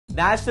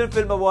National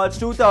Film Awards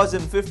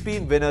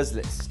 2015 winners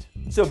list.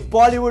 So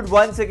Bollywood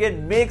once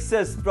again makes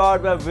us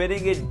proud by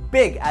winning it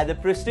big at the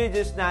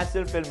prestigious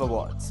National Film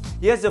Awards.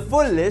 Here's a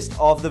full list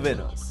of the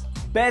winners.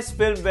 Best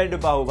film went to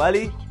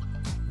Bahubali.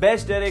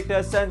 Best Director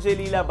Sanjay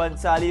Leela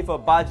Bhansali for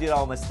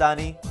Bajirao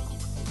Mastani.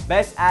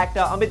 Best Actor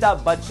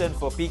Amitabh Bachchan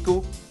for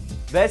Piku.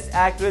 Best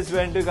Actress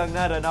went to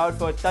Kangana Ranaut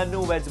for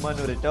Tanu Weds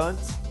Manu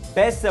Returns.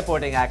 Best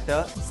Supporting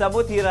Actor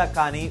Samuthira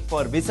Kani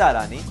for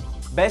Bisarani.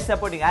 Best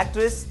Supporting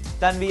Actress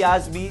Tanvi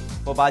Azmi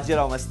for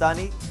Bajirao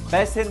Mastani.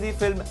 Best Hindi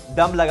Film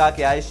Dum Laga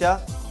Ke Aisha.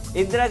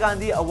 Indira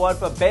Gandhi Award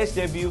for Best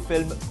Debut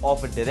Film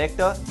of a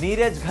Director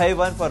Neeraj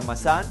Ghaiwan for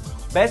Masan.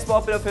 Best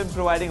Popular Film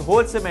providing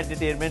wholesome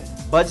entertainment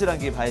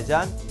Bajrangi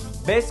Bhaijaan.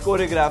 Best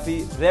Choreography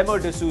Remo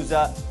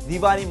D'Souza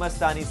Diwani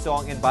Mastani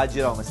song in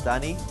Bajirao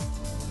Mastani.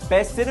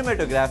 Best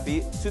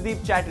Cinematography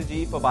Sudeep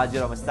Chatterjee for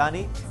Bajirao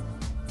Mastani.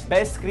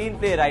 Best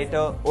Screenplay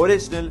Writer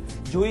Original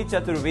Juhi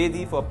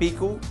Chaturvedi for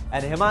Piku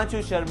and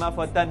Himanshu Sharma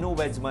for Tanu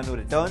Weds Manu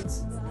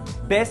Returns.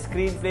 Best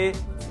Screenplay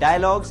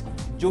Dialogues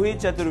Juhi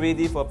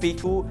Chaturvedi for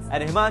Piku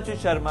and Himanshu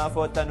Sharma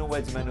for Tanu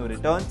Weds Manu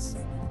Returns.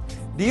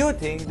 Do you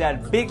think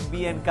that Big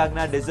B and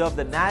Kangana deserve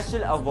the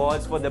national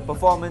awards for their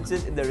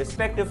performances in their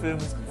respective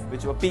films,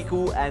 which were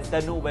Piku and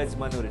Tanu Weds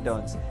Manu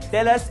Returns?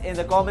 Tell us in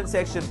the comment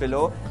section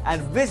below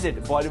and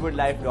visit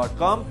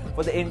BollywoodLife.com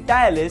for the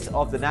entire list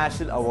of the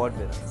national award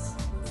winners.